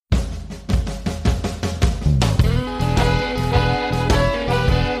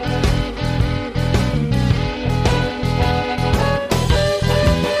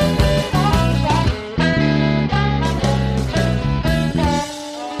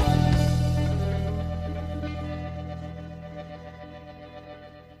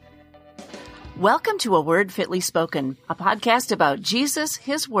Welcome to A Word Fitly Spoken, a podcast about Jesus,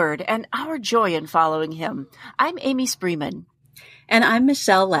 His Word, and our joy in following Him. I'm Amy Spreeman. And I'm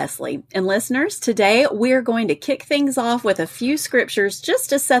Michelle Leslie. And listeners, today we're going to kick things off with a few scriptures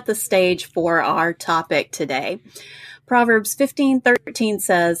just to set the stage for our topic today. Proverbs 15:13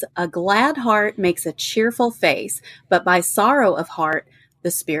 says, "A glad heart makes a cheerful face, but by sorrow of heart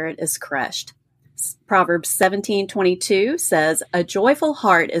the spirit is crushed." Proverbs 17:22 says, "A joyful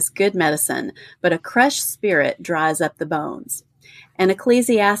heart is good medicine, but a crushed spirit dries up the bones." And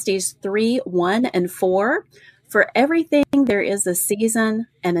Ecclesiastes 3:1 and 4, "For everything there is a season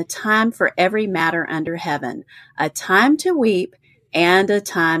and a time for every matter under heaven, a time to weep and a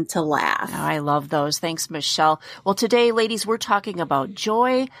time to laugh." Oh, I love those. Thanks, Michelle. Well, today, ladies, we're talking about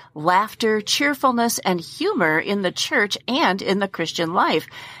joy, laughter, cheerfulness, and humor in the church and in the Christian life.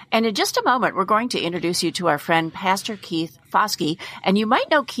 And in just a moment, we're going to introduce you to our friend, Pastor Keith Foskey. And you might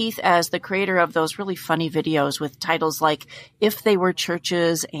know Keith as the creator of those really funny videos with titles like If They Were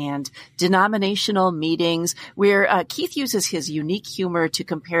Churches and Denominational Meetings, where Keith uses his unique humor to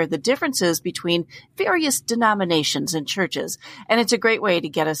compare the differences between various denominations and churches. And it's a great way to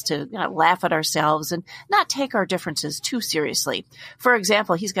get us to laugh at ourselves and not take our differences too seriously. For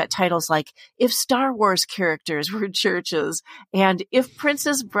example, he's got titles like If Star Wars Characters Were Churches and If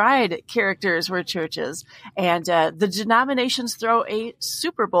Princess Bride Characters Were Churches, and the denominations throw a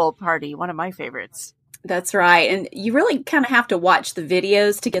Super Bowl party, one of my favorites. That's right. And you really kind of have to watch the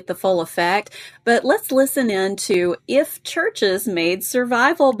videos to get the full effect. But let's listen in to If Churches Made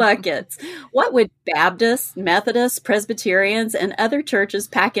Survival Buckets. What would Baptists, Methodists, Presbyterians, and other churches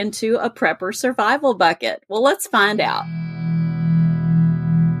pack into a prepper survival bucket? Well, let's find out.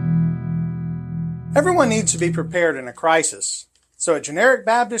 Everyone needs to be prepared in a crisis. So at Generic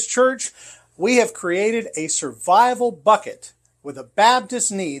Baptist Church, we have created a survival bucket with the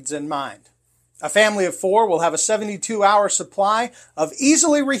Baptist needs in mind. A family of 4 will have a 72-hour supply of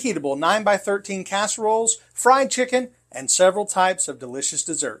easily reheatable 9x13 casseroles, fried chicken, and several types of delicious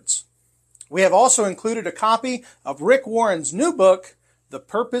desserts. We have also included a copy of Rick Warren's new book, The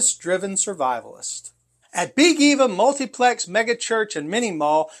Purpose-Driven Survivalist. At Big Eva Multiplex Megachurch and Mini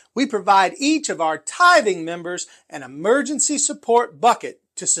Mall, we provide each of our tithing members an emergency support bucket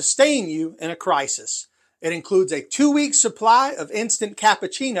to sustain you in a crisis. It includes a 2-week supply of instant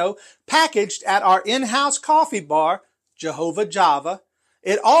cappuccino packaged at our in-house coffee bar, Jehovah Java.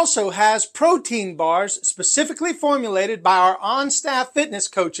 It also has protein bars specifically formulated by our on-staff fitness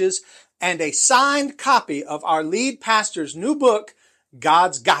coaches and a signed copy of our lead pastor's new book,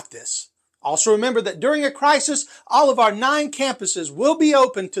 God's Got This. Also remember that during a crisis, all of our 9 campuses will be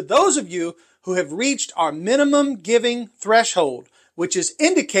open to those of you who have reached our minimum giving threshold, which is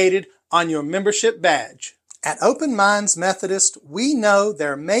indicated on your membership badge. At Open Minds Methodist, we know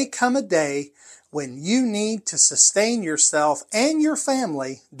there may come a day when you need to sustain yourself and your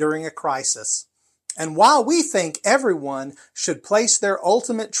family during a crisis. And while we think everyone should place their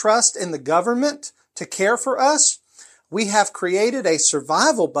ultimate trust in the government to care for us, we have created a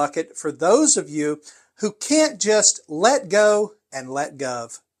survival bucket for those of you who can't just let go and let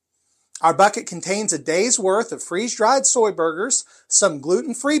gov. Our bucket contains a day's worth of freeze-dried soy burgers, some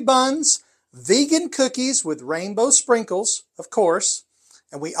gluten-free buns, vegan cookies with rainbow sprinkles, of course,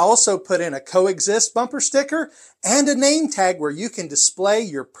 and we also put in a coexist bumper sticker and a name tag where you can display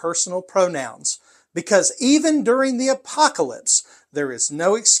your personal pronouns. Because even during the apocalypse, there is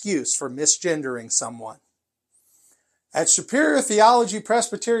no excuse for misgendering someone. At Superior Theology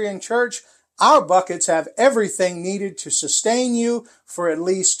Presbyterian Church, our buckets have everything needed to sustain you for at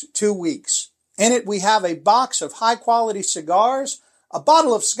least 2 weeks. In it, we have a box of high-quality cigars, a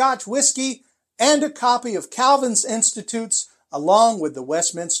bottle of Scotch whiskey, and a copy of Calvin's Institutes, along with the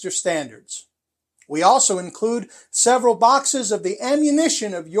Westminster Standards. We also include several boxes of the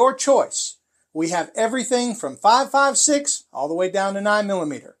ammunition of your choice. We have everything from 5.56 all the way down to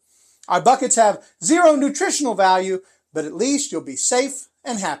 9mm. Our buckets have zero nutritional value, but at least you'll be safe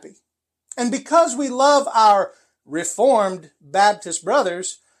and happy. And because we love our Reformed Baptist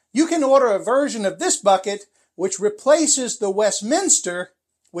brothers, you can order a version of this bucket which replaces the Westminster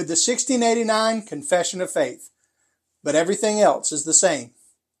with the 1689 Confession of Faith. But everything else is the same,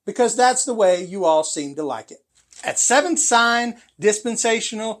 because that's the way you all seem to like it. At Seventh Sign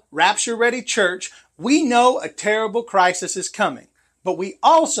Dispensational Rapture Ready Church, we know a terrible crisis is coming, but we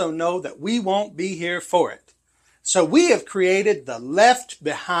also know that we won't be here for it. So we have created the Left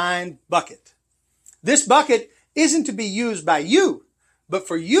Behind bucket. This bucket isn't to be used by you, but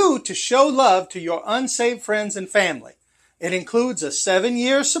for you to show love to your unsaved friends and family. It includes a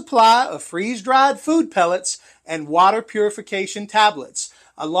 7-year supply of freeze-dried food pellets and water purification tablets,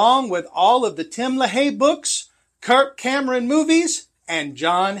 along with all of the Tim LaHaye books, Kirk Cameron movies, and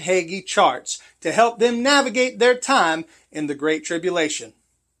John Hagee charts to help them navigate their time in the Great Tribulation.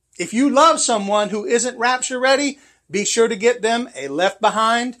 If you love someone who isn't rapture ready, be sure to get them a Left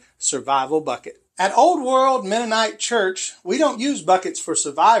Behind survival bucket. At Old World Mennonite Church, we don't use buckets for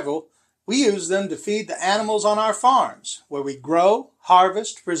survival. We use them to feed the animals on our farms, where we grow,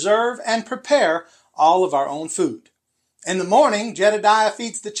 harvest, preserve, and prepare all of our own food. In the morning, Jedediah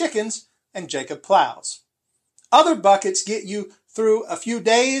feeds the chickens and Jacob plows. Other buckets get you through a few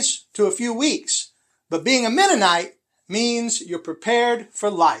days to a few weeks, but being a Mennonite means you're prepared for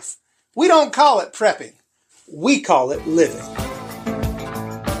life. We don't call it prepping. We call it living.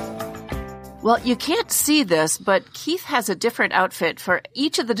 Well, you can't see this, but Keith has a different outfit for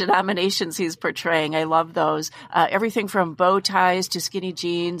each of the denominations he's portraying. I love those. Everything from bow ties to skinny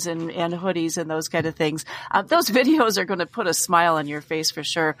jeans and hoodies and those kind of things. Those videos are going to put a smile on your face for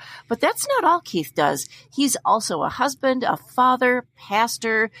sure. But that's not all Keith does. He's also a husband, a father,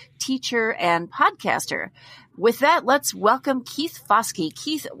 pastor, teacher, and podcaster. With that, let's welcome Keith Foskey.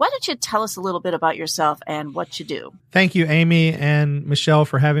 Keith, why don't you tell us a little bit about yourself and what you do? Thank you, Amy and Michelle,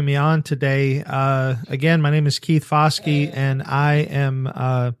 for having me on today. Again, my name is Keith Foskey, and I'm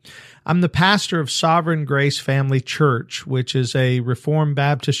the pastor of Sovereign Grace Family Church, which is a Reformed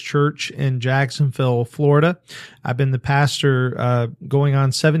Baptist church in Jacksonville, Florida. I've been the pastor going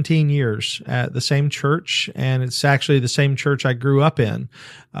on 17 years at the same church, and it's actually the same church I grew up in.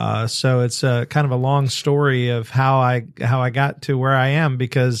 So it's kind of a long story of how I got to where I am,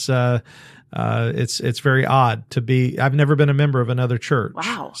 because it's very odd to be. I've never been a member of another church.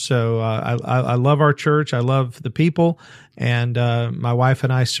 Wow. So I love our church. I love the people, and my wife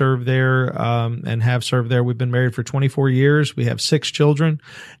and I serve there and have served there. We've been married for 24 years. We have 6 children,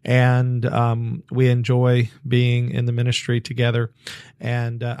 and we enjoy being in the ministry together.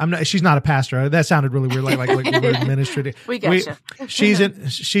 And she's not a pastor. That sounded really weird, like we were in ministry. We gotcha.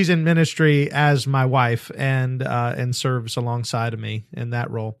 She's in ministry as my wife, and serves alongside of me in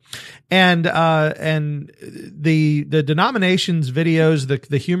that role. And the denominations videos,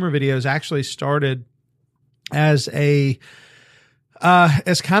 the humor videos actually started as kind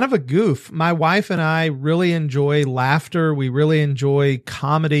of a goof. My wife and I really enjoy laughter. We really enjoy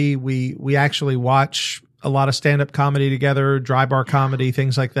comedy. We actually watch a lot of stand-up comedy together, dry bar comedy,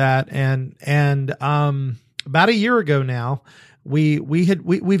 things like that. And about a year ago now, we've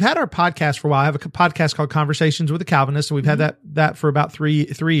had our podcast for a while. I have a podcast called Conversations with a Calvinist, and we've had that for about three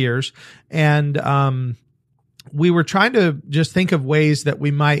years. And we were trying to just think of ways that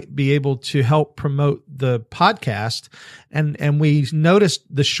we might be able to help promote the podcast. And we noticed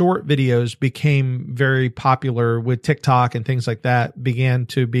the short videos became very popular with TikTok, and things like that began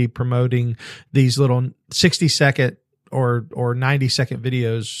to be promoting these little 60-second or 90-second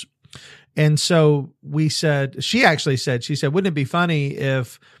videos. And so she said, wouldn't it be funny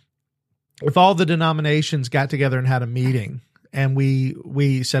if all the denominations got together and had a meeting? And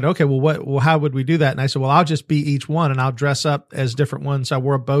we said, okay, well, how would we do that? And I said, well, I'll just be each one, and I'll dress up as different ones. So I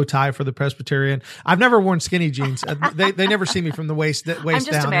wore a bow tie for the Presbyterian. I've never worn skinny jeans. They never see me from the waist down. I'm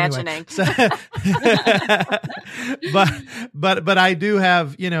just imagining. Anyway. But I do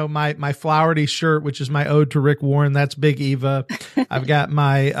have, my Flowerty shirt, which is my ode to Rick Warren. That's Big Eva. I've got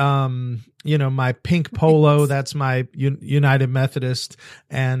my, my pink polo, that's my United Methodist.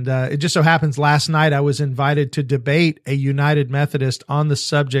 And it just so happens last night I was invited to debate a United Methodist on the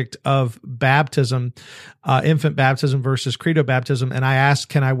subject of baptism, infant baptism versus credo baptism. And I asked,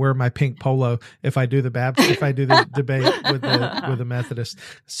 can I wear my pink polo if I do the debate with the Methodist?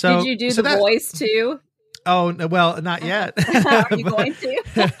 So did you do the voice too? Oh, well, not yet. Are you going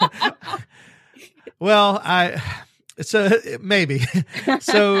to? Well, maybe.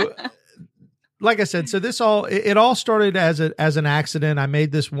 So, like I said, so it all started as an accident. I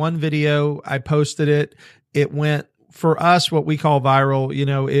made this one video. I posted it. It went, for us, what we call viral.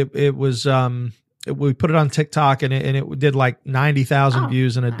 It was, we put it on TikTok, and it did like 90,000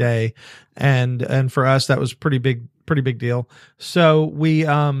 views in a day. And for us, that was pretty big deal. So we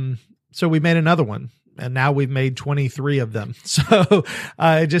made another one. And now we've made 23 of them. So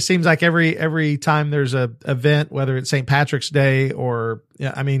it just seems like every time there's a event, whether it's St. Patrick's Day or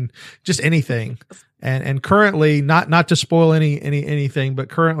just anything. And currently, not to spoil anything, but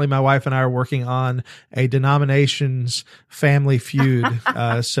currently my wife and I are working on a denominations family feud.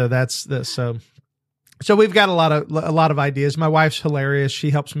 So that's the So we've got a lot of ideas. My wife's hilarious. She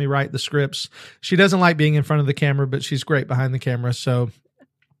helps me write the scripts. She doesn't like being in front of the camera, but she's great behind the camera. So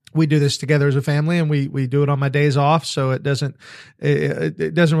we do this together as a family, and we do it on my days off. So it doesn't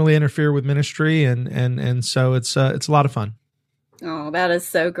really interfere with ministry. And so it's a lot of fun. Oh, that is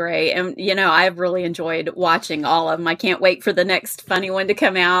so great. And, I've really enjoyed watching all of them. I can't wait for the next funny one to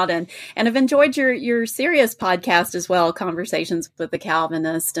come out. And I've enjoyed your serious podcast as well, Conversations with the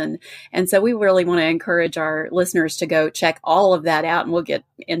Calvinist. And so we really want to encourage our listeners to go check all of that out. And we'll get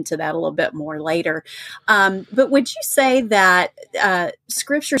into that a little bit more later. But would you say that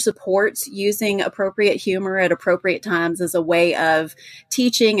Scripture supports using appropriate humor at appropriate times as a way of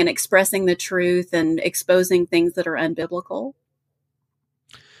teaching and expressing the truth and exposing things that are unbiblical?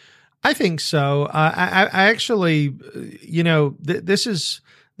 I think so. I actually, this is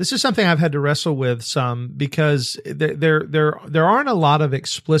something I've had to wrestle with some, because there aren't a lot of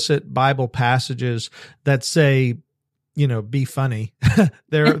explicit Bible passages that say, be funny.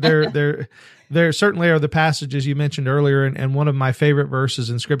 There certainly are the passages you mentioned earlier, and one of my favorite verses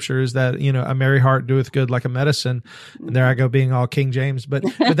in Scripture is that, a merry heart doeth good like a medicine. And there I go, being all King James, but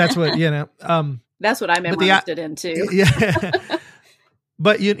that's what that's what I memorized it into. Yeah.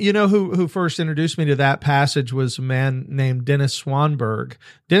 But who first introduced me to that passage was a man named Dennis Swanberg.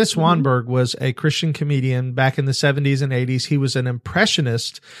 Dennis Swanberg was a Christian comedian back in the 70s and 80s. He was an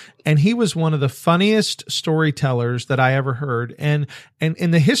impressionist, and he was one of the funniest storytellers that I ever heard. And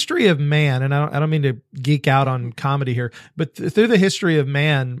in the history of man, and I don't mean to geek out on comedy here, but through the history of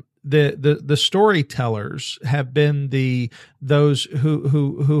man, the storytellers have been those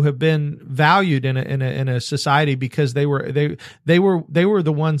who have been valued in a society, because they were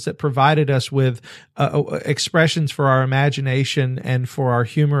the ones that provided us with expressions for our imagination and for our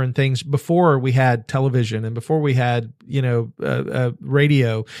humor and things before we had television and before we had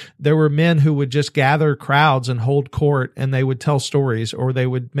radio. There were men who would just gather crowds and hold court, and they would tell stories, or they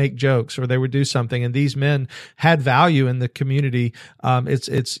would make jokes, or they would do something, and these men had value in the community.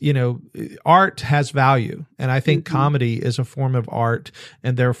 Art has value, and I think comedy is a form of art,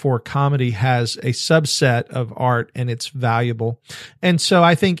 and therefore comedy has a subset of art, and it's valuable. And so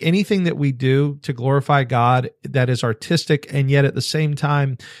I think anything that we do to glorify God that is artistic and yet at the same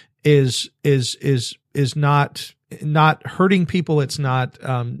time is not hurting people. It's not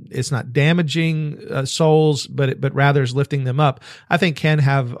damaging souls, but rather is lifting them up, I think can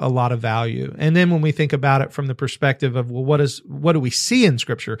have a lot of value. And then when we think about it from the perspective of, well, what do we see in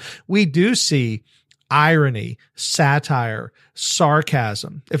Scripture? We do see irony, satire,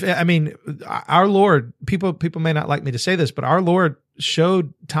 sarcasm. Our Lord, people may not like me to say this, but our Lord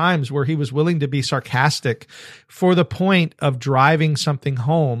showed times where he was willing to be sarcastic for the point of driving something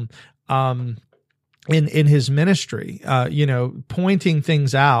home. In his ministry, pointing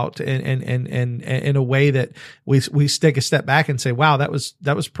things out and in a way that we take a step back and say, wow, that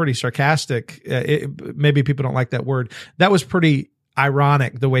was pretty sarcastic. Maybe people don't like that word. That was pretty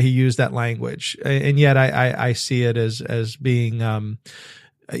ironic, the way he used that language. And yet I see it as being, I'm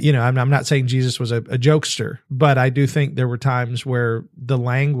not saying Jesus was a jokester, but I do think there were times where the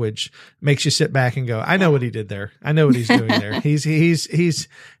language makes you sit back and go, I know what he did there. I know what he's doing there. He's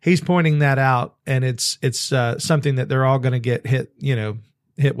pointing that out, and it's something that they're all going to get hit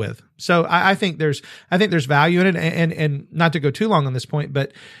with. So I think there's value in it, and not to go too long on this point,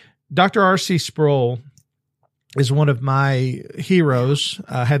 but Dr. R.C. Sproul is one of my heroes.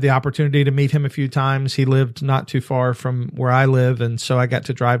 Had the opportunity to meet him a few times. He lived not too far from where I live, and so I got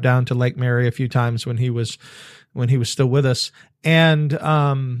to drive down to Lake Mary a few times when he was still with us.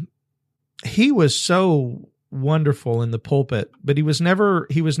 And he was so wonderful in the pulpit, but he was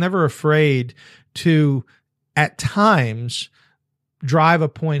never afraid to, at times, drive a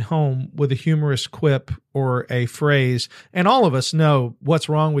point home with a humorous quip or a phrase. And all of us know, what's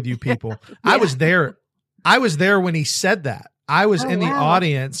wrong with you people? Yeah. I was there when he said that. I was in the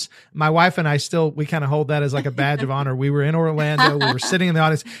audience. My wife and I we kind of hold that as like a badge of honor. We were in Orlando. We were sitting in the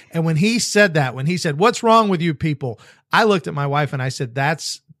audience. And when he said, what's wrong with you people? I looked at my wife and I said,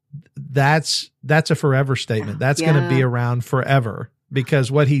 that's a forever statement. That's going to be around forever,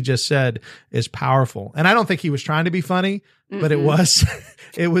 because what he just said is powerful. And I don't think he was trying to be funny, but it was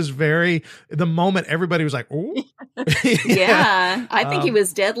the moment everybody was like, oh, yeah. I think he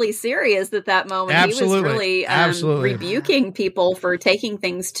was deadly serious at that moment. Absolutely. He was really rebuking people for taking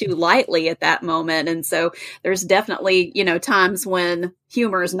things too lightly at that moment. And so there's definitely, times when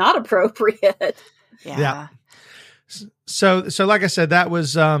humor is not appropriate. Yeah. So like I said, that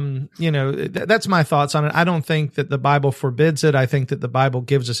was, that's my thoughts on it. I don't think that the Bible forbids it. I think that the Bible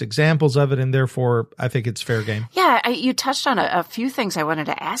gives us examples of it, and therefore I think it's fair game. Yeah, you touched on a few things I wanted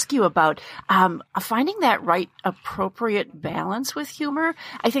to ask you about. Finding that right, appropriate balance with humor.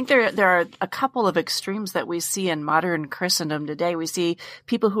 I think there are a couple of extremes that we see in modern Christendom today. We see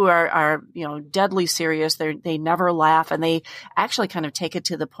people who are deadly serious. They never laugh, and they actually kind of take it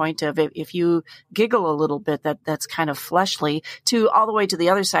to the point of if you giggle a little bit, that's kind of fleshly, to all the way to the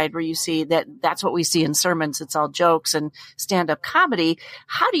other side where you see that's what we see in sermons. It's all jokes and stand-up comedy.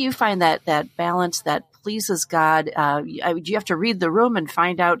 How do you find that balance that pleases God? Do you have to read the room and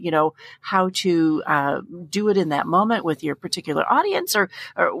find out, how to do it in that moment with your particular audience, or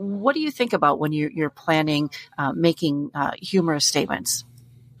what do you think about when you're planning making humorous statements?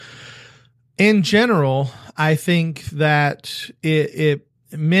 In general, I think that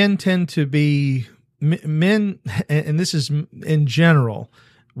men tend to be men, and this is in general,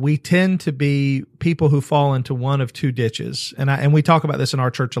 we tend to be people who fall into one of two ditches. And we talk about this in our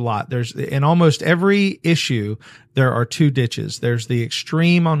church a lot. There's, in almost every issue, there are two ditches. There's the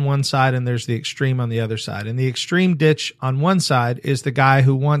extreme on one side and there's the extreme on the other side. And the extreme ditch on one side is the guy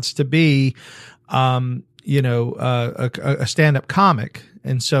who wants to be, a stand-up comic.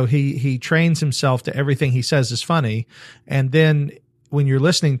 And so he trains himself to everything he says is funny. And then when you're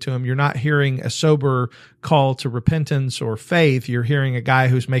listening to him, you're not hearing a sober call to repentance or faith. You're hearing a guy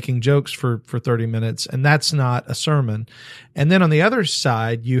who's making jokes for 30 minutes, and that's not a sermon. And then on the other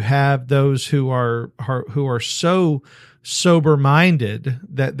side, you have those who are so sober-minded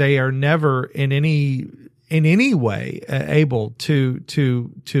that they are never in any way able to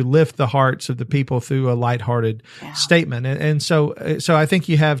lift the hearts of the people through a lighthearted statement. And so I think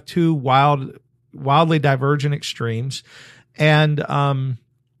you have two wildly divergent extremes. And I'll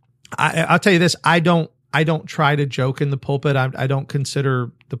tell you this: I don't try to joke in the pulpit. I don't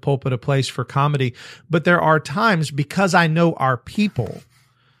consider the pulpit a place for comedy. But there are times, because I know our people.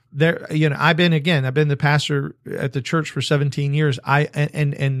 I've been the pastor at the church for 17 years.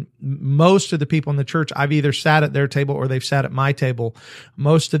 And most of the people in the church, I've either sat at their table or they've sat at my table.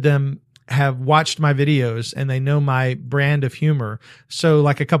 Most of them have watched my videos and they know my brand of humor. So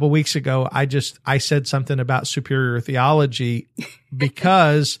like a couple of weeks ago, I said something about superior theology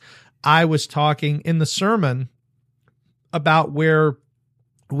because I was talking in the sermon about where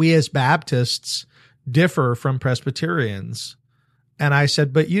we as Baptists differ from Presbyterians. And I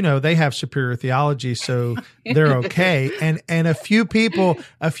said, but they have superior theology, so they're okay. And a few people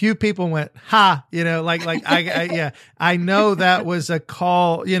went, ha, I know that was a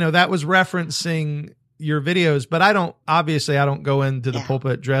call, that was referencing your videos, but I don't go into the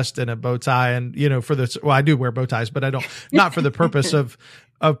pulpit dressed in a bow tie and, I do wear bow ties, but not for the purpose of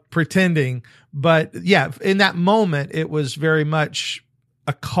pretending. But yeah, in that moment, it was very much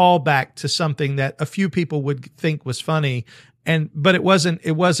a callback to something that a few people would think was funny. But that wasn't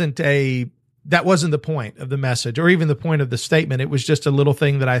the point of the message or even the point of the statement. It was just a little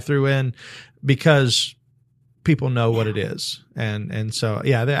thing that I threw in because people know what it is. And so,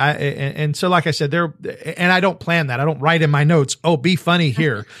 so like I said, and I don't plan that. I don't write in my notes, oh, be funny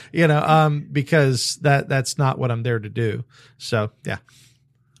here, because that's not what I'm there to do. So, yeah.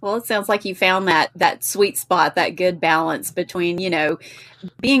 Well, it sounds like you found that sweet spot, that good balance between,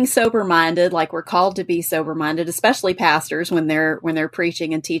 being sober-minded, like we're called to be sober-minded, especially pastors when they're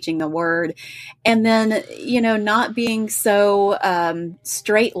preaching and teaching the word. And then, not being so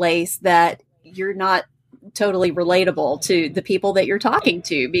straight-laced that you're not totally relatable to the people that you're talking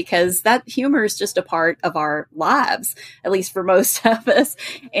to, because that humor is just a part of our lives, at least for most of us.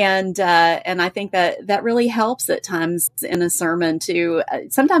 And I think that really helps at times in a sermon to,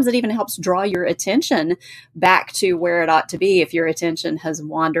 sometimes it even helps draw your attention back to where it ought to be if your attention has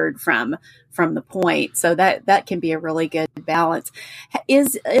wandered from the point. So that can be a really good balance.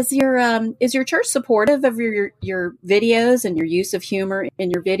 Is your church supportive of your videos and your use of humor in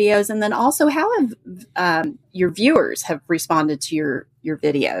your videos? And then also, how have your viewers have responded to your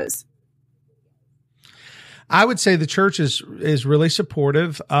videos? I would say the church is really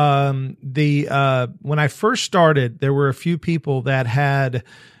supportive. When I first started, there were a few people that had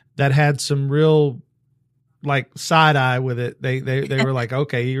some real like side eye with it. They were like,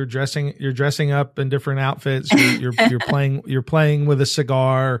 okay, you're dressing up in different outfits. You're playing with a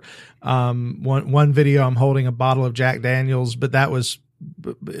cigar. One video, I'm holding a bottle of Jack Daniels, but it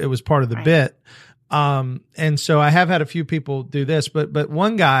was part of the bit. And so I have had a few people do this, but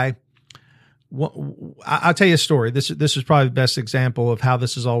one guy, I'll tell you a story. This is probably the best example of how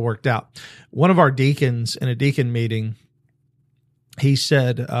this has all worked out. One of our deacons in a deacon meeting, he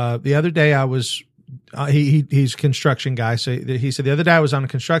said, the other day I was he's a construction guy. So he said, the other day I was on a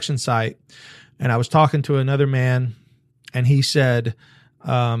construction site and I was talking to another man, and he said,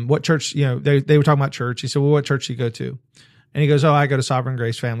 what church, they were talking about church. He said, well, what church do you go to? And he goes, oh, I go to Sovereign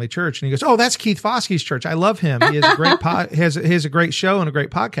Grace Family Church. And he goes, oh, that's Keith Foskey's church. I love him. He has a great he has a great show and a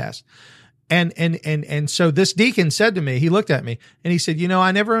great podcast. And so this deacon said to me, he looked at me and he said,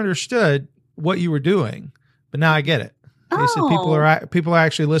 I never understood what you were doing, but now I get it. He said, people are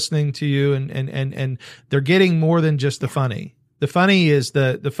actually listening to you, and they're getting more than just the funny. The funny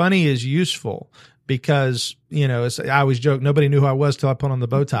is useful because, I always joke, nobody knew who I was till I put on the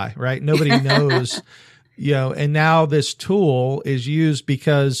bow tie, right? Nobody knows, and now this tool is used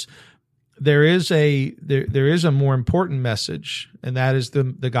because there is a more important message, and that is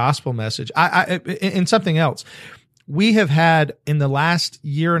the gospel message. And something else. We have had in the last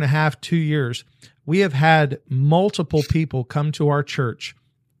year and a half, 2 years, we have had multiple people come to our church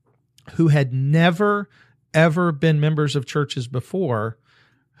who had never, ever been members of churches before,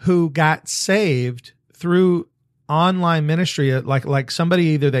 who got saved through online ministry. Like somebody,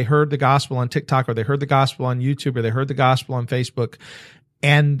 either they heard the gospel on TikTok, or they heard the gospel on YouTube, or they heard the gospel on Facebook.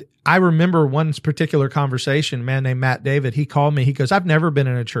 And I remember one particular conversation, a man named Matt David, he called me. He goes, I've never been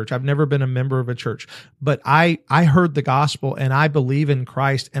in a church. I've never been a member of a church, but I heard the gospel and I believe in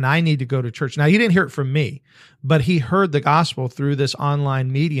Christ and I need to go to church. Now, he didn't hear it from me, but he heard the gospel through this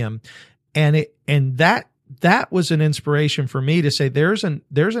online medium. And that was an inspiration for me to say, there's an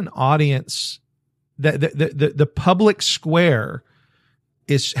audience that the public square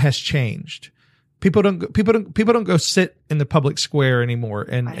has changed. People don't go sit in the public square anymore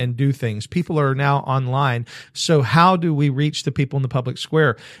and do things. People are now online. So how do we reach the people in the public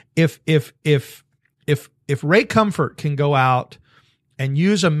square? If Ray Comfort can go out and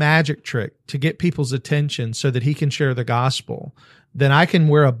use a magic trick to get people's attention so that he can share the gospel, then I can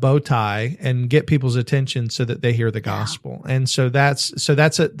wear a bow tie and get people's attention so that they hear the gospel. And so that's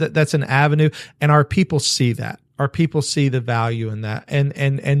an avenue, and our people see that. Our people see the value in that, and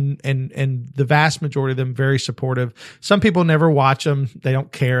the vast majority of them very supportive. Some people never watch them; they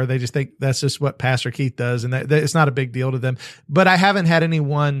don't care. They just think that's just what Pastor Keith does, and that it's not a big deal to them. But I haven't had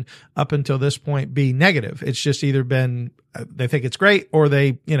anyone up until this point be negative. It's just either been they think it's great, or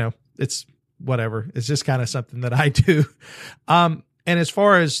they, it's whatever. It's just kind of something that I do. And as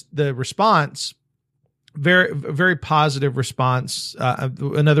far as the response, very, very positive response.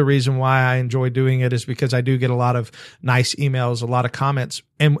 Another reason why I enjoy doing it is because I do get a lot of nice emails, a lot of comments.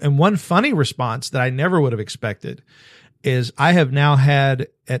 And one funny response that I never would have expected is I have now had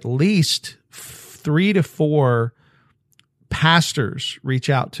at least 3 to 4 pastors reach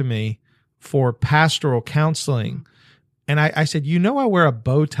out to me for pastoral counseling. And I said, I wear a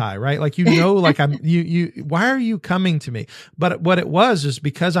bow tie, right? Like, like why are you coming to me? But what it was is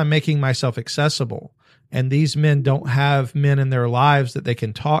because I'm making myself accessible. And these men don't have men in their lives that they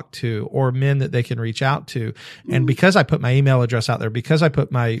can talk to, or men that they can reach out to. And because I put my email address out there, because I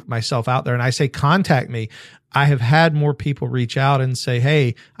put myself out there and I say, contact me, I have had more people reach out and say,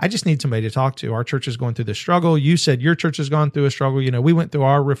 hey, I just need somebody to talk to. Our church is going through this struggle. You said your church has gone through a struggle. We went through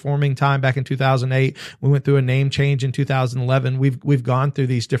our reforming time back in 2008. We went through a name change in 2011. We've gone through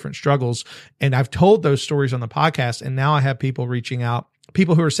these different struggles. And I've told those stories on the podcast. And now I have people reaching out,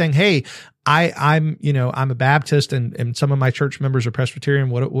 people who are saying, hey, I'm a Baptist and some of my church members are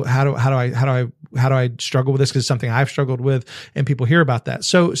Presbyterian. How do I struggle with this? Cause it's something I've struggled with, and people hear about that.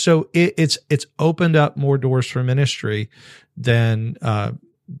 So it's opened up more doors for ministry than I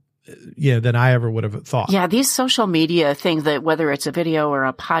ever would have thought. Yeah. These social media things, that whether it's a video or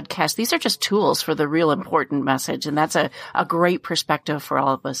a podcast, these are just tools for the real important message. And that's a great perspective for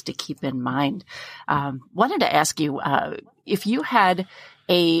all of us to keep in mind. Wanted to ask you, if you had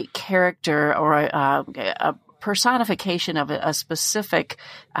a character or a personification of a specific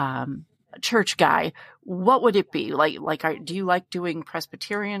church guy, what would it be? Do you like doing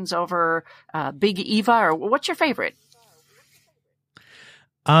Presbyterians over Big Eva, or what's your favorite?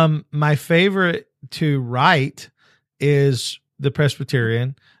 My favorite to write is the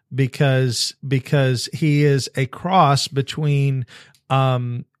Presbyterian because he is a cross between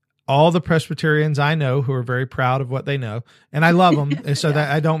all the Presbyterians I know who are very proud of what they know, and I love them. And so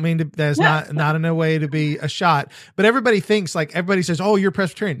that I don't mean to, that's not in a way to be a shot, but everybody thinks, like, everybody says, oh, you're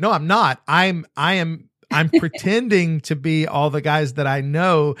Presbyterian. No, I'm not. I'm pretending to be all the guys that I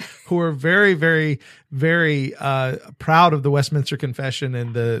know who are very, very, very proud of the Westminster Confession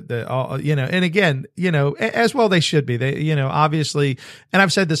and and again, as well they should be. They, obviously, and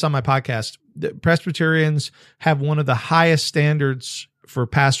I've said this on my podcast, the Presbyterians have one of the highest standards for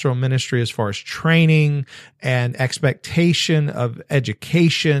pastoral ministry as far as training and expectation of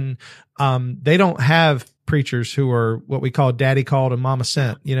education. They don't have preachers who are what we call daddy called and mama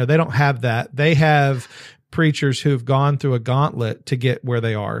sent. You know, they don't have that. They have preachers who've gone through a gauntlet to get where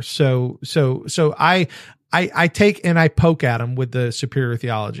they are. So I take and I poke at them with the superior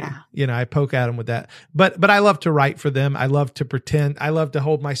theology. Yeah. You know, I poke at them with that. But I love to write for them. I love to pretend. I love to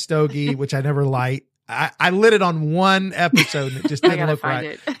hold my stogie, which I never light. I lit it on one episode and it just didn't look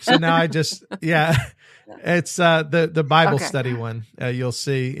right. So now I just, it's the Bible study one. You'll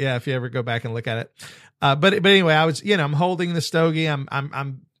see. Yeah, if you ever go back and look at it. But anyway, I was, I'm holding the stogie.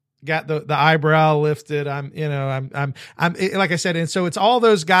 I'm got the eyebrow lifted. I'm like I said, and so it's all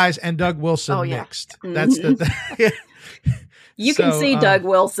those guys and Doug Wilson mixed. That's You can see Doug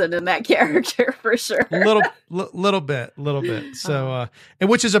Wilson in that character for sure. little bit. So, and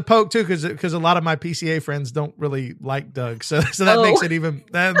which is a poke too, because a lot of my PCA friends don't really like Doug. So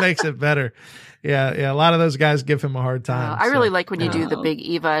that makes it better. Yeah. A lot of those guys give him a hard time. I really like when you do the Big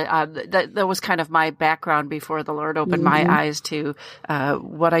Eva. That was kind of my background before the Lord opened my eyes to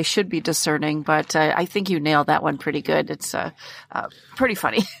what I should be discerning. But I think you nailed that one pretty good. It's pretty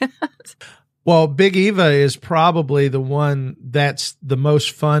funny. Well, Big Eva is probably the one that's the most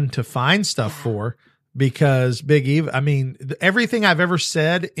fun to find stuff for, because Big Eva, I mean, everything I've ever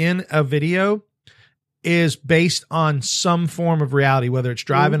said in a video is based on some form of reality, whether it's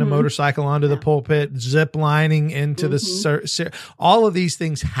driving a motorcycle onto the pulpit, zip lining into the, all of these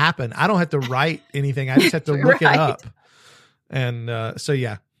things happen. I don't have to write anything. I just have to look it up. And so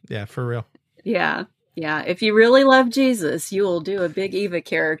for real. Yeah. Yeah, if you really love Jesus, you will do a Big Eva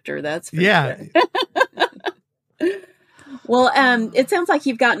character. That's for sure. Well, it sounds like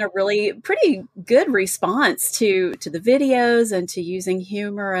you've gotten a really pretty good response to the videos and to using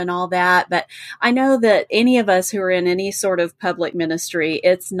humor and all that. But I know that any of us who are in any sort of public ministry,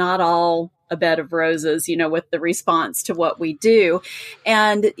 it's not all a bed of roses, with the response to what we do.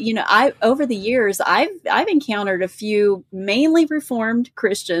 And, over the years, I've encountered a few mainly Reformed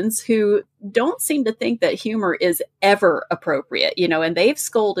Christians who don't seem to think that humor is ever appropriate, and they've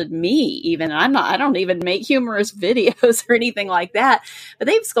scolded me even. I don't even make humorous videos or anything like that, but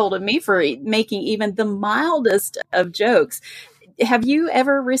they've scolded me for making even the mildest of jokes. Have you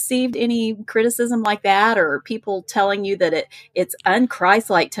ever received any criticism like that, or people telling you that it's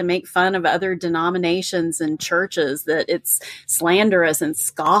unchristlike to make fun of other denominations and churches, that it's slanderous and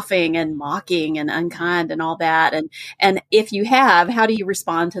scoffing and mocking and unkind and all that? And if you have, how do you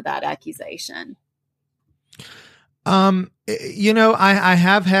respond to that accusation? I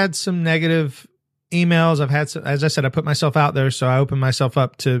have had some negative emails. I've had some, as I said, I put myself out there, so I open myself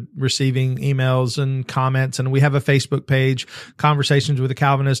up to receiving emails and comments. And we have a Facebook page, Conversations with a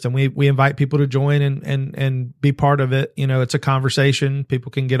Calvinist, and we invite people to join and be part of it. It's a conversation.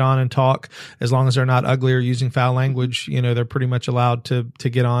 People can get on and talk as long as they're not ugly or using foul language. They're pretty much allowed to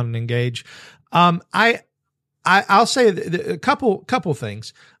get on and engage. I'll say a couple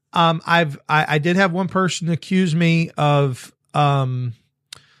things. I did have one person accuse me of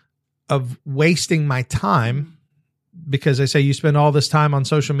wasting my time, because they say, you spend all this time on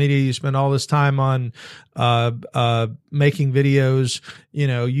social media, you spend all this time on making videos,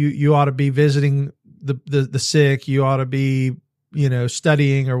 you ought to be visiting the sick, you ought to be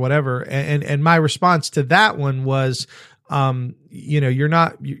studying or whatever. And my response to that one was,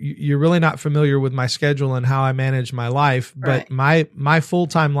 you're really not familiar with my schedule and how I manage my life, but my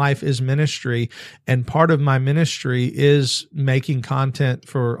full-time life is ministry. And part of my ministry is making content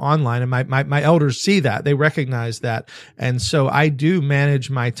for online. And my elders see that, they recognize that. And so I do manage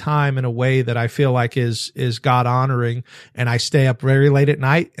my time in a way that I feel like is God honoring. And I stay up very late at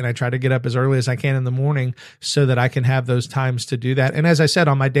night, and I try to get up as early as I can in the morning so that I can have those times to do that. And as I said,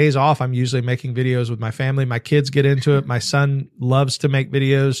 on my days off, I'm usually making videos with my family. My kids get into it. My son loves to make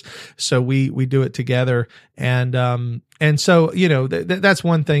videos, so we do it together. And so, that's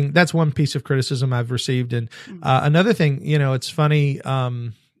one thing, that's one piece of criticism I've received. And another thing, it's funny,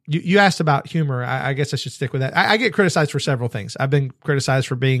 you asked about humor. I guess I should stick with that. I get criticized for several things. I've been criticized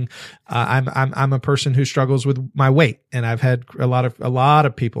for being, I'm a person who struggles with my weight, and I've had a lot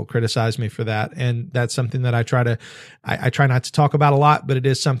of people criticize me for that. And that's something that I try not to talk about a lot, but it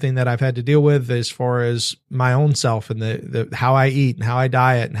is something that I've had to deal with as far as my own self and the how I eat and how I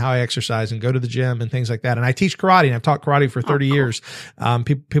diet and how I exercise and go to the gym and things like that. And I teach karate, and I've taught karate for 30 years.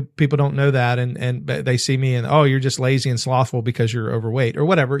 People don't know that, and they see me and, oh, you're just lazy and slothful because you're overweight or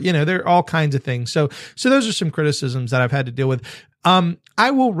whatever. There are all kinds of things. So those are some criticisms that I've had to deal with.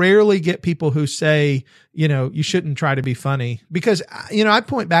 I will rarely get people who say, you shouldn't try to be funny, because, I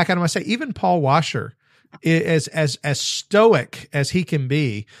point back at them. I say, even Paul Washer as stoic as he can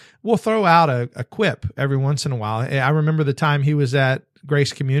be, will throw out a quip every once in a while. I remember the time he was at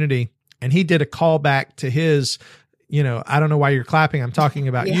Grace Community and he did a callback to his, I don't know why you're clapping. I'm talking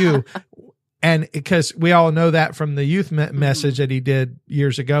about you. And because we all know that from the youth message that he did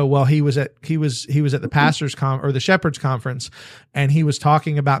years ago. Well, he was at the pastors or the shepherds conference, and he was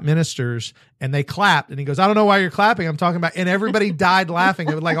talking about ministers, and they clapped, and he goes, "I don't know why you're clapping. I'm talking about," and everybody died laughing.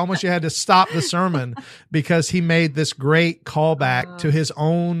 It was like almost you had to stop the sermon because he made this great callback to his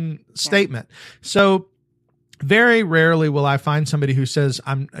own statement. So very rarely will I find somebody who says,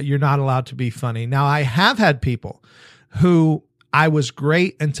 "You're not allowed to be funny." Now, I have had people who I was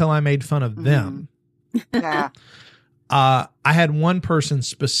great until I made fun of them. Yeah. I had one person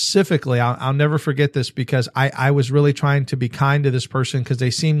specifically, I'll never forget this because I was really trying to be kind to this person because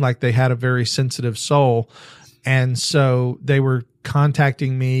they seemed like they had a very sensitive soul. And so they were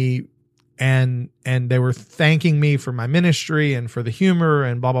contacting me and they were thanking me for my ministry and for the humor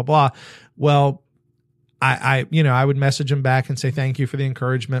and blah, blah, blah. Well, I would message them back and say, thank you for the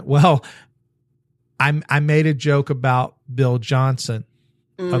encouragement. Well, I made a joke about Bill Johnson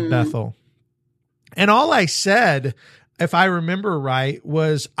of Bethel. And all I said, if I remember right,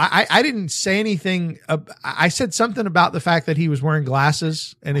 was I didn't say anything. I said something about the fact that he was wearing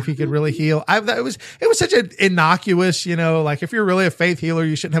glasses and if he could really heal. It was such an innocuous, like if you're really a faith healer,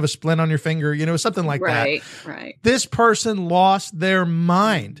 you shouldn't have a splint on your finger, something like that. Right. This person lost their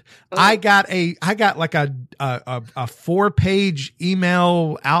mind. Oh. I got like a 4-page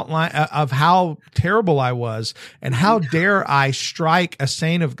email outline of how terrible I was and how dare I strike a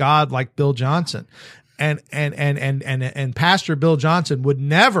saint of God like Bill Johnson. And Pastor Bill Johnson would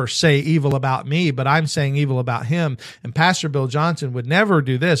never say evil about me, but I'm saying evil about him. And Pastor Bill Johnson would never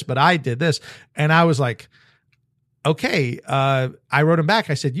do this, but I did this. And I was like, okay. I wrote him back.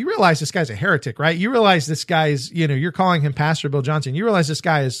 I said, you realize this guy's a heretic, right? You realize this guy's, you're calling him Pastor Bill Johnson. You realize this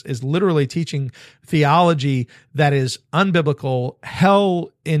guy is literally teaching theology that is unbiblical, hell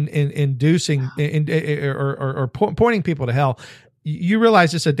inducing, or pointing people to hell. You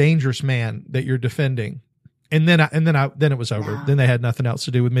realize it's a dangerous man that you're defending. And then it was over. Yeah. Then they had nothing else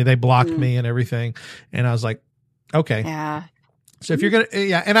to do with me. They blocked me and everything. And I was like, okay. Yeah. So if you're going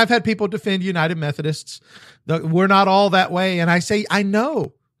to, and I've had people defend United Methodists. We're not all that way. And I say, I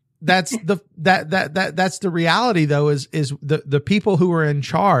know that's that's the reality though, is the people who are in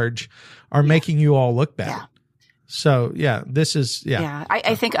charge are making you all look bad. Yeah. So this is.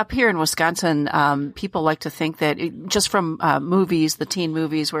 I think up here in Wisconsin, people like to think that just from movies, the teen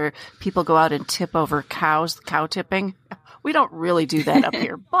movies where people go out and tip over cows, cow tipping. We don't really do that up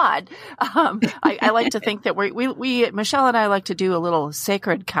here, but I like to think that we Michelle and I like to do a little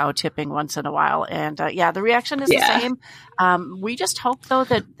sacred cow tipping once in a while, and the reaction is the same. We just hope though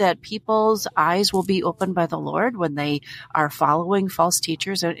that people's eyes will be opened by the Lord when they are following false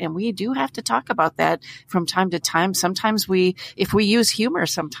teachers, and we do have to talk about that from time to time. Sometimes if we use humor,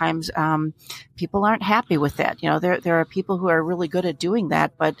 sometimes people aren't happy with that. There are people who are really good at doing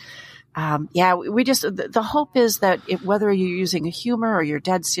that, but. We just, the hope is that whether you're using humor or you're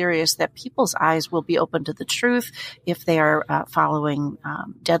dead serious, that people's eyes will be open to the truth if they are following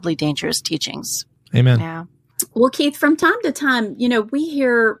deadly dangerous teachings. Amen. Yeah. Well, Keith, from time to time, we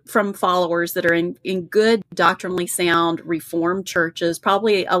hear from followers that are in good, doctrinally sound Reformed churches,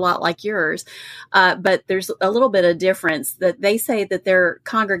 probably a lot like yours, but there's a little bit of difference that they say that their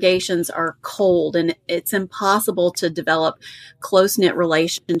congregations are cold and it's impossible to develop close-knit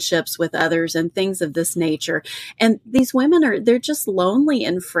relationships with others and things of this nature. And these women they're just lonely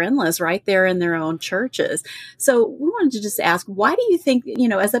and friendless right there in their own churches. So we wanted to just ask, why do you think,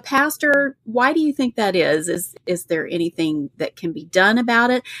 as a pastor, why do you think that is? Is there anything that can be done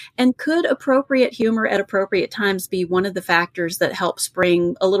about it? And could appropriate humor at appropriate times be one of the factors that helps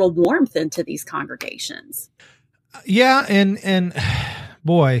bring a little warmth into these congregations? Yeah. And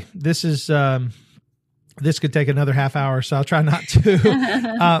boy, this is, this could take another half hour, so I'll try not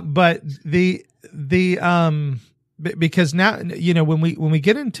to, but because now, when we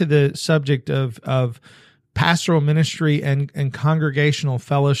get into the subject of pastoral ministry and congregational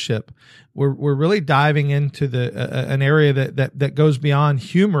fellowship, we're really diving into an area that goes beyond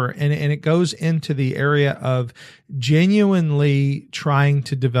humor, and it goes into the area of genuinely trying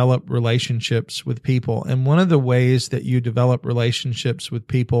to develop relationships with people. And one of the ways that you develop relationships with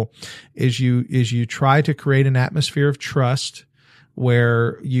people is you try to create an atmosphere of trust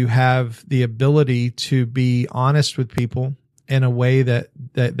where you have the ability to be honest with people in a way that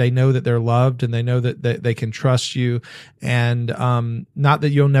they know that they're loved and they know that they can trust you, and not that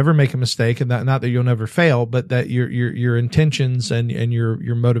you'll never make a mistake and not that you'll never fail, but that your intentions and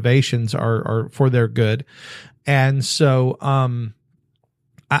your motivations are for their good. And so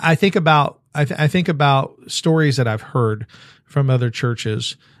I think about stories that I've heard from other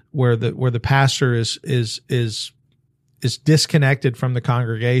churches where the pastor is disconnected from the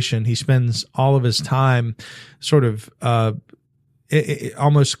congregation. He spends all of his time sort of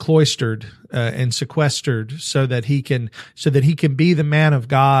almost cloistered and sequestered so that he can be the man of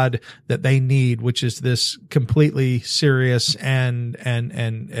God that they need, which is this completely serious and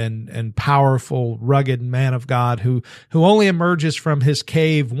powerful, rugged man of God who only emerges from his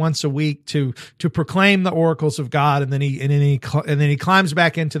cave once a week to proclaim the oracles of God, and then he climbs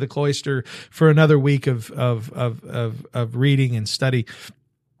back into the cloister for another week of reading and study.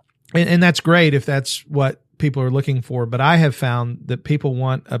 And that's great if that's what people are looking for, but I have found that people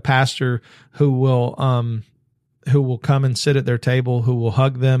want a pastor who will come and sit at their table, who will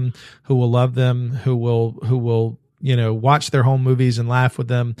hug them, who will love them, who will watch their home movies and laugh with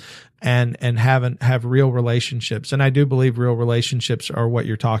them, and have real relationships. And I do believe real relationships are what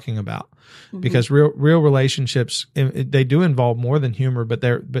you're talking about, because real relationships, they do involve more than humor, but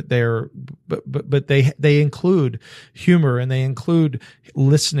they include humor, and they include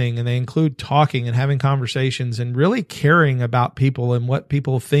listening, and they include talking and having conversations and really caring about people and what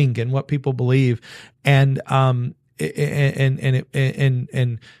people think and what people believe. And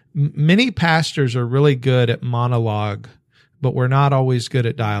many pastors are really good at monologue, but we're not always good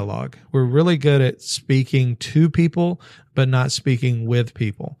at dialogue. We're really good at speaking to people, but not speaking with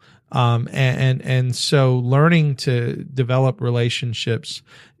people. And so learning to develop relationships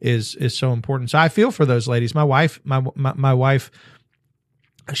is so important. So I feel for those ladies. My wife,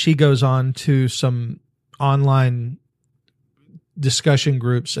 she goes on to some online discussion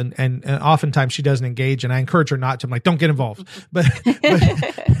groups, and oftentimes she doesn't engage, and I encourage her not to. I'm like, don't get involved.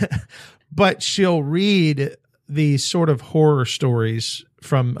 But she'll read these sort of horror stories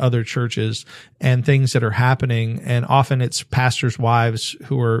from other churches and things that are happening, and often it's pastors' wives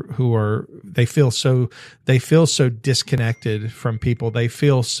who are they feel so disconnected from people. They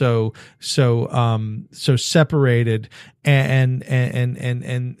feel so separated, and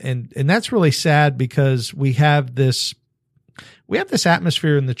that's really sad, because we have this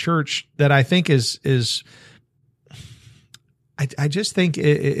atmosphere in the church that I think is I just think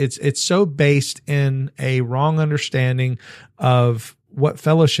it's so based in a wrong understanding of what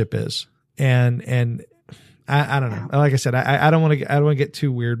fellowship is. And I don't know. Like I said, I don't want to get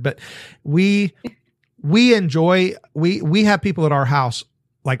too weird, but we have people at our house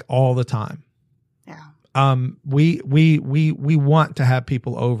like all the time. We want to have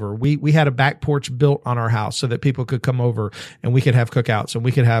people over. We had a back porch built on our house so that people could come over and we could have cookouts and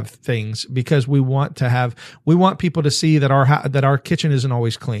we could have things, because we want people to see that our kitchen isn't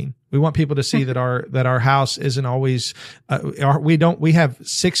always clean. We want people to see that our house isn't always, we have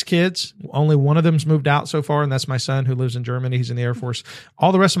 6 kids. Only one of them's moved out so far, and that's my son who lives in Germany. He's in the Air Force.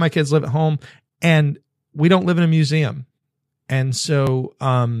 All the rest of my kids live at home, and we don't live in a museum. And so,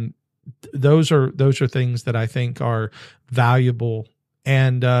 those are things that I think are valuable.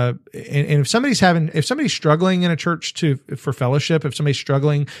 And if somebody's struggling in a church for fellowship, if somebody's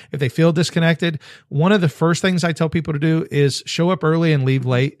struggling, if they feel disconnected, one of the first things I tell people to do is show up early and leave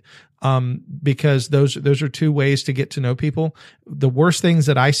late. Because those are 2 ways to get to know people. The worst things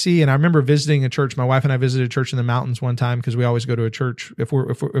that I see, and I remember visiting a church. My wife and I visited a church in the mountains one time, because we always go to a church.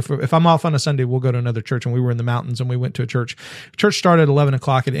 If I'm off on a Sunday, we'll go to another church, and we were in the mountains and we went to a church. Church started at 11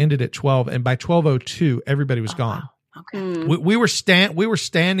 o'clock. It ended at 12. And by 12:02, everybody was gone. Wow. Okay. We were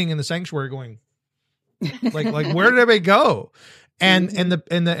standing in the sanctuary going, like, where did everybody go? And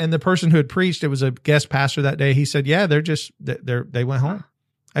the person who had preached, it was a guest pastor that day. He said, yeah, they went home.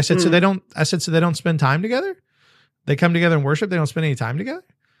 I said, so they don't spend time together? They come together and worship. They don't spend any time together.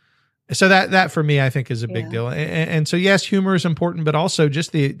 So that for me, I think, is a big deal. And so, yes, humor is important, but also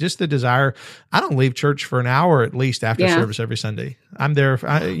just the desire. I don't leave church for an hour at least after service every Sunday. I'm there,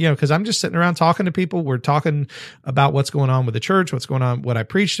 because I'm just sitting around talking to people. We're talking about what's going on with the church, what's going on, what I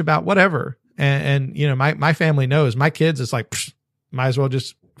preached about, whatever. And my family knows. My kids, it's like, might as well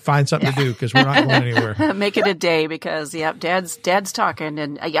just find something to do, because we're not going anywhere. Make it a day, because dad's talking,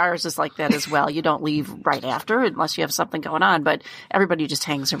 and ours is like that as well. You don't leave right after unless you have something going on, but everybody just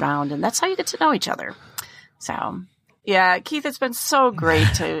hangs around, and that's how you get to know each other. So yeah, Keith, it's been so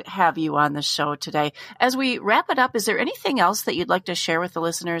great to have you on the show today. As we wrap it up, is there anything else that you'd like to share with the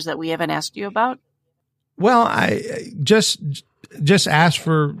listeners that we haven't asked you about? Well, I just just ask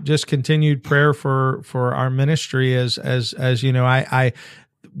for just continued prayer for our ministry as you know, I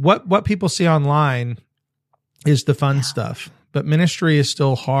what people see online is the fun stuff. But ministry is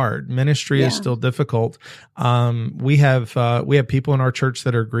still hard. Ministry is still difficult. We have people in our church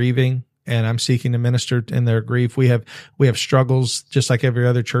that are grieving, and I'm seeking to minister in their grief. We have struggles, just like every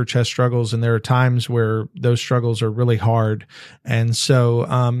other church has struggles, and there are times where those struggles are really hard. And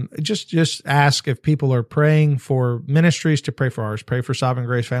so, just ask if people are praying for ministries to pray for ours. Pray for Sovereign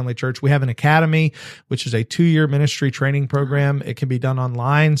Grace Family Church. We have an academy, which is a 2-year ministry training program. It can be done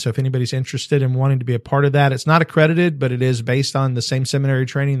online. So if anybody's interested in wanting to be a part of that, it's not accredited, but it is based on the same seminary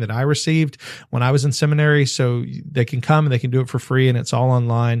training that I received when I was in seminary. So they can come and they can do it for free, and it's all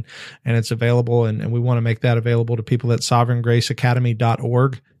online. And it's available, and we want to make that available to people at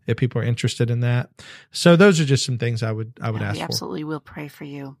sovereigngraceacademy.org if people are interested in that. So those are just some things I would ask for. We absolutely will pray for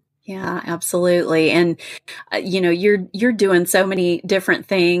you. Yeah, absolutely. And, you're doing so many different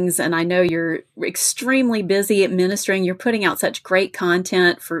things, and I know you're extremely busy at ministering. You're putting out such great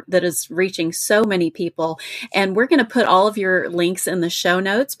content that is reaching so many people. And we're going to put all of your links in the show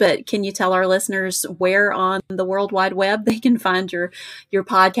notes, but can you tell our listeners where on the World Wide Web they can find your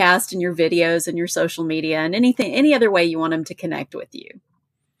podcast and your videos and your social media and any other way you want them to connect with you?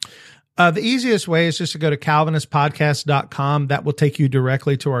 The easiest way is just to go to calvinistpodcast.com. That will take you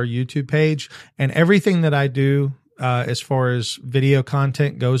directly to our YouTube page, and everything that I do as far as video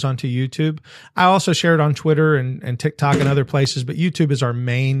content goes onto YouTube. I also share it on Twitter and TikTok and other places, but YouTube is our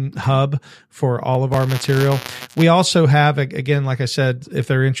main hub for all of our material. We also have, again, like I said, if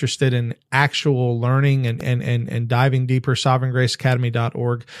they're interested in actual learning and diving deeper,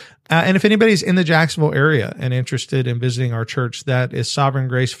 sovereigngraceacademy.org. And if anybody's in the Jacksonville area and interested in visiting our church, that is Sovereign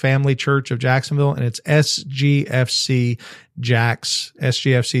Grace Family Church of Jacksonville, and it's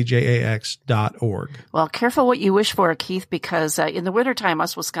SGFCJAX.org. Well, careful what you wish for, Keith, because in the wintertime,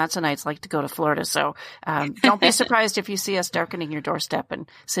 us Wisconsinites like to go to Florida. So don't be surprised if you see us darkening your doorstep and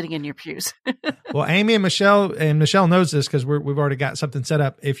sitting in your pews. Well, Amy and Michelle knows this because we've already got something set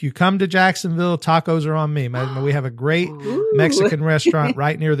up. If you come to Jacksonville, tacos are on me. We have a great Mexican restaurant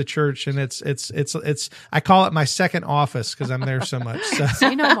right near the church, and it's I call it my second office because I'm there so much. So.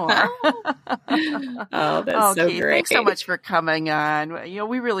 Say no more. Oh, that's so Keith, great. Thanks so much for coming on.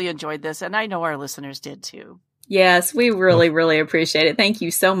 We really enjoyed this, and I know our listeners did too. Yes, we really, really appreciate it. Thank you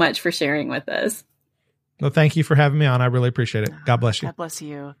so much for sharing with us. Well, thank you for having me on. I really appreciate it. God bless you. God bless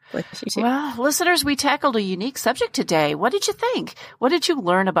you. Bless you too. Well, listeners, we tackled a unique subject today. What did you think? What did you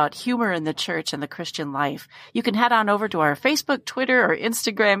learn about humor in the church and the Christian life? You can head on over to our Facebook, Twitter, or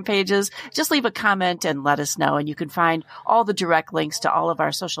Instagram pages. Just leave a comment and let us know. And you can find all the direct links to all of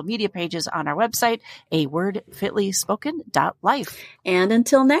our social media pages on our website, awordfitlyspoken.life. And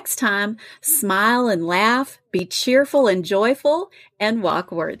until next time, smile and laugh, be cheerful and joyful, and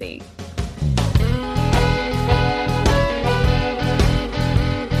walk worthy.